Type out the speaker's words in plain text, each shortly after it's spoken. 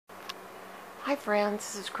Hi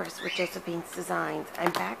friends, this is Chris with Josephine's Designs.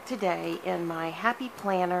 I'm back today in my Happy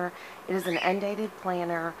Planner. It is an undated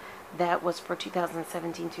planner that was for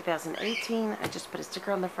 2017-2018. I just put a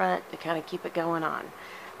sticker on the front to kind of keep it going on.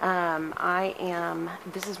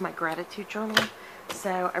 This is my gratitude journal,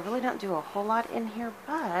 so I really don't do a whole lot in here,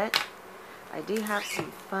 but I do have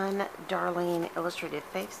some fun Darling Illustrated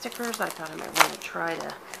Faith stickers I thought I might want to try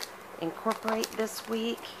to incorporate this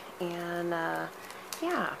week, and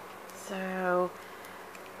yeah. So,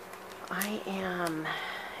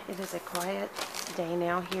 it is a quiet day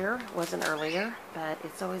now here. It wasn't earlier, but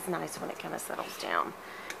it's always nice when it kind of settles down.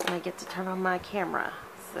 And I get to turn on my camera.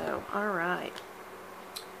 So, alright.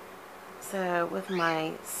 So, with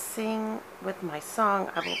my song,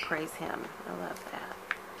 I will praise Him. I love that.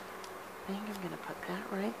 I think I'm going to put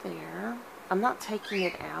that right there. I'm not taking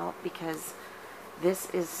it out because this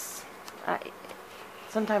is...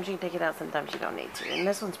 sometimes you can take it out, sometimes you don't need to. And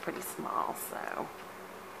this one's pretty small, so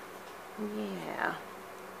yeah.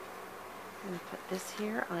 I'm going to put this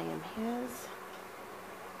here. I am His.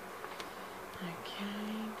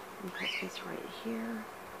 Okay. And put this right here.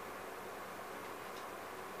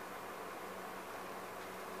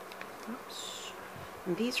 Oops.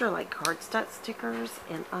 And these are like cardstock stickers,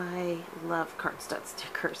 and I love cardstock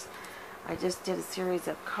stickers. I just did a series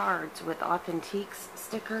of cards with Authentiques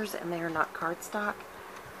stickers, and they are not cardstock.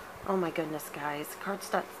 Oh my goodness, guys.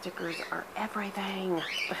 Cardstock stickers are everything.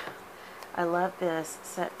 I love this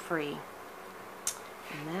set free.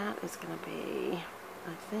 And that is going to be,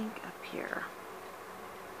 I think, up here.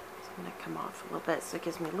 It's going to come off a little bit so it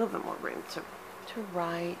gives me a little bit more room to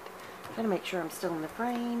write. I'm going to make sure I'm still in the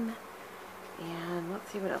frame. And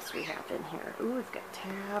let's see what else we have in here. Ooh, we've got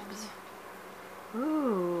tabs.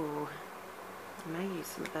 Ooh. I may use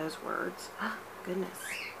some of those words. Ah, goodness.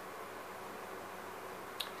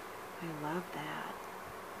 I love that.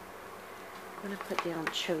 I'm going to put down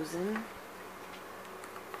Chosen.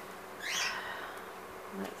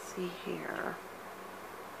 Let's see here.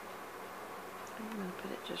 I'm going to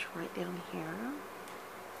put it just right down here.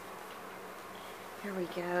 Here we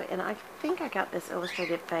go. And I think I got this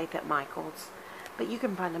Illustrated Faith at Michael's, but you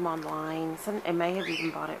can find them online. I may have even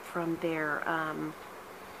bought it from their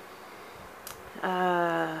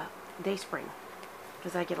Dayspring,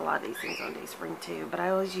 because I get a lot of these things on Dayspring too, but I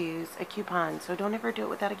always use a coupon, so don't ever do it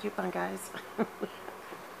without a coupon, guys.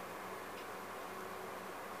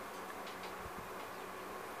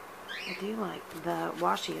 I do like the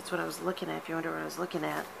washi. It's what I was looking at. If you wonder what I was looking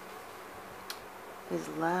at, is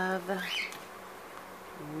Love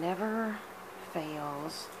Never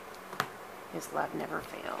Fails. His Love Never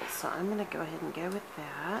Fails. So I'm going to go ahead and go with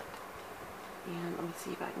that. And let me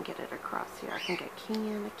see if I can get it across here. I think I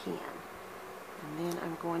can. And then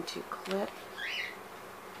I'm going to clip,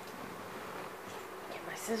 get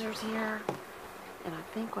my scissors here, and I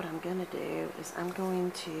think what I'm going to do is I'm going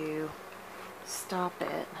to stop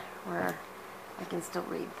it where I can still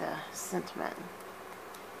read the sentiment.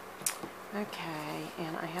 Okay,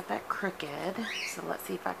 and I have that crooked, so let's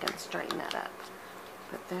see if I can straighten that up.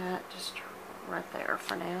 Put that just right there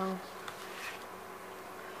for now.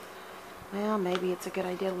 Well, maybe it's a good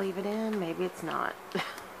idea to leave it in, maybe it's not.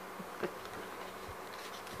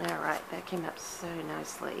 Alright, that came up so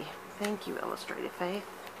nicely. Thank you, Illustrated Faith.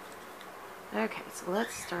 Okay, so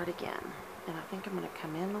let's start again. And I think I'm going to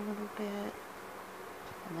come in a little bit.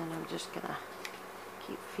 And then I'm just going to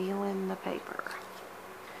keep feeling the paper.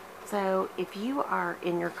 So, if you are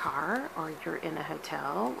in your car, or you're in a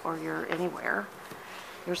hotel, or you're anywhere,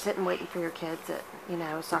 you're sitting waiting for your kids at, you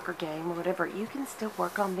know, a soccer game or whatever, you can still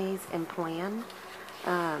work on these and plan.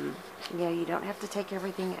 You know, you don't have to take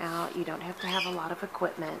everything out. You don't have to have a lot of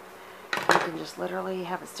equipment. You can just literally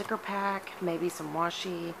have a sticker pack, maybe some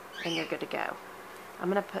washi, and you're good to go. I'm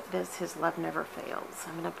going to put this, His Love Never Fails.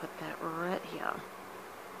 I'm going to put that right here.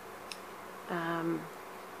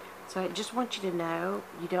 So I just want you to know,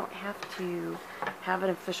 you don't have to have an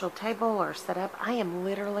official table or set up. I am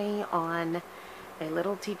literally on a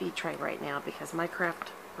little TV tray right now because my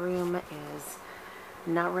craft room is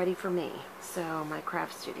not ready for me, so my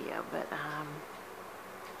craft studio, but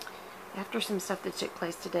after some stuff that took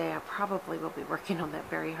place today, I probably will be working on that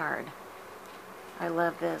very hard. I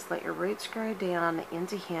love this. Let your roots grow down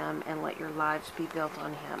into Him and let your lives be built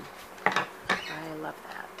on Him. I love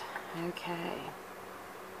that. Okay,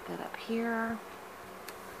 that up here,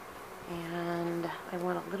 and I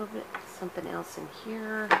want a little bit something else in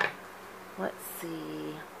here. Let's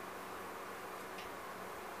see.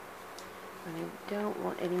 And I don't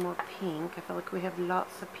want any more pink. I feel like we have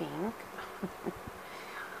lots of pink.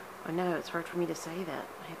 I know, it's hard for me to say that.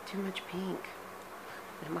 I have too much pink.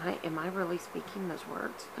 Am I really speaking those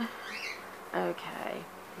words? Okay,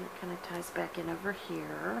 and it kind of ties back in over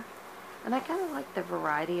here. And I kind of like the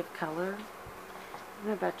variety of color. I don't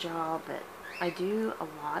know about y'all, but I do a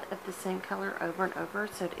lot of the same color over and over,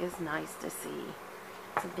 so it is nice to see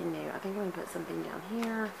something new. I think I'm going to put something down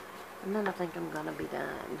here, and then I think I'm going to be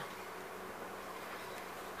done.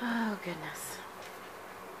 Oh, goodness.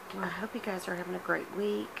 Well, I hope you guys are having a great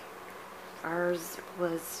week. Ours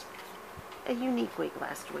was a unique week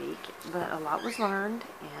last week, but a lot was learned,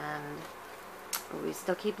 and we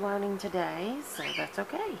still keep learning today, so that's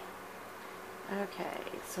okay. Okay,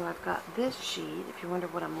 so I've got this sheet, if you wonder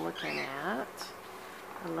what I'm looking at.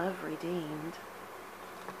 I love Redeemed.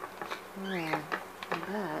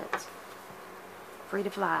 But free to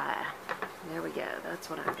fly. There we go. That's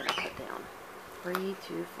what I'm going to put down. Free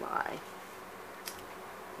to fly.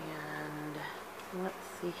 And let's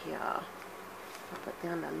see here. I'll put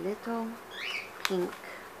down a little pink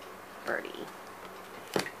birdie.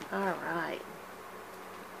 Alright.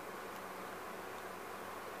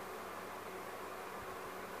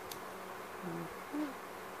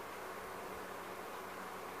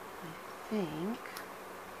 I think,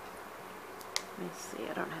 let me see,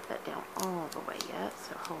 I don't have that down all the way yet,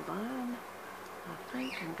 so hold on. I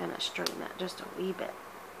think I'm going to straighten that just a wee bit.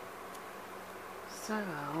 So,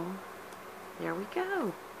 there we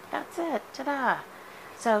go. That's it. Ta-da!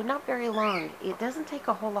 So, not very long. It doesn't take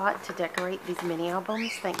a whole lot to decorate these mini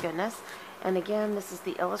albums, thank goodness. And again, this is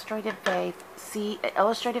the Illustrated Faith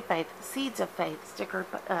Seeds of Faith sticker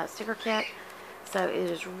kit. So it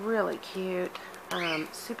is really cute,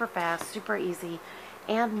 super fast, super easy,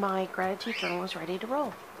 and my gratitude journal is ready to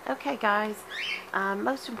roll. Okay, guys.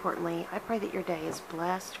 Most importantly, I pray that your day is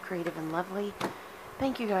blessed, creative, and lovely.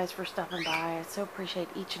 Thank you guys for stopping by. I so appreciate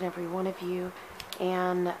each and every one of you.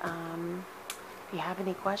 And if you have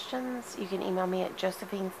any questions, you can email me at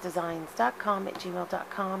JosephinesDesignscom at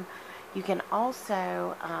gmail.com. You can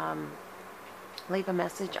also leave a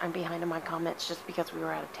message. I'm behind in my comments just because we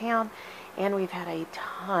were out of town, and we've had a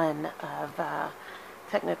ton of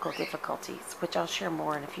technical difficulties, which I'll share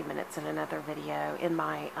more in a few minutes in another video in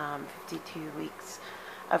my 52 weeks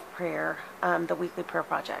of prayer, the weekly prayer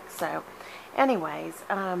project. So anyways,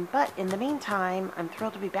 but in the meantime, I'm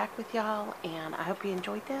thrilled to be back with y'all, and I hope you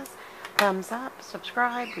enjoyed this. Thumbs up,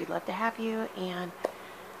 subscribe, we'd love to have you, and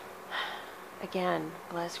again,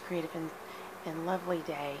 blessed, creative, and lovely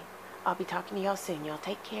day. I'll be talking to y'all soon. Y'all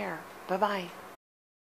take care. Bye-bye.